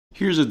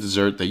Here's a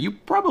dessert that you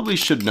probably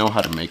should know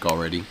how to make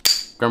already.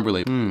 Creme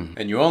brulee.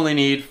 And you only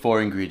need 4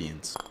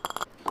 ingredients.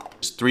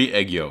 There's 3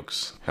 egg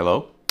yolks.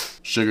 Hello?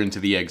 Sugar into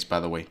the eggs,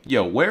 by the way.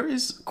 Yo, where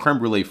is creme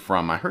brulee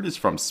from? I heard it's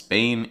from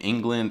Spain,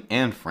 England,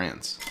 and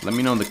France. Let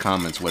me know in the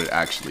comments what it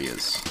actually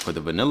is. Put the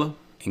vanilla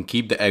and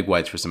keep the egg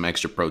whites for some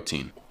extra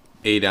protein.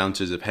 8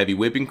 ounces of heavy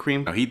whipping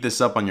cream. Now heat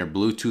this up on your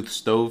Bluetooth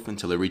stove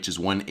until it reaches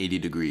 180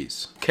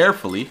 degrees.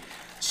 Carefully,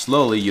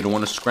 slowly, you don't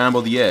want to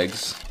scramble the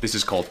eggs. This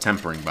is called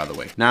tempering, by the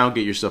way. Now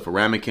get yourself a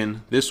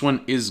ramekin. This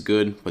one is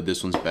good, but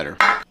this one's better.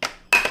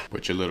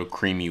 Put your little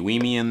creamy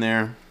weemy in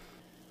there.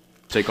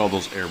 Take all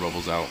those air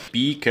bubbles out.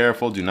 Be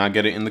careful, do not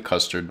get it in the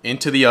custard.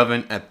 Into the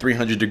oven at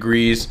 300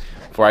 degrees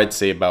for I'd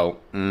say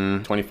about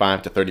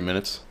 25 to 30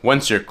 minutes.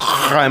 Once your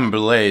creme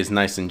brulee is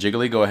nice and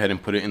jiggly, go ahead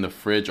and put it in the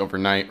fridge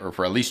overnight or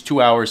for at least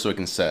 2 hours so it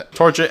can set.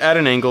 Torch it at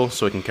an angle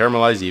so it can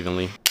caramelize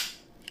evenly.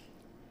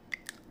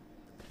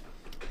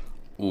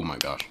 Oh my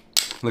gosh.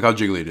 Look how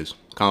jiggly it is.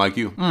 Kind of like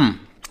you.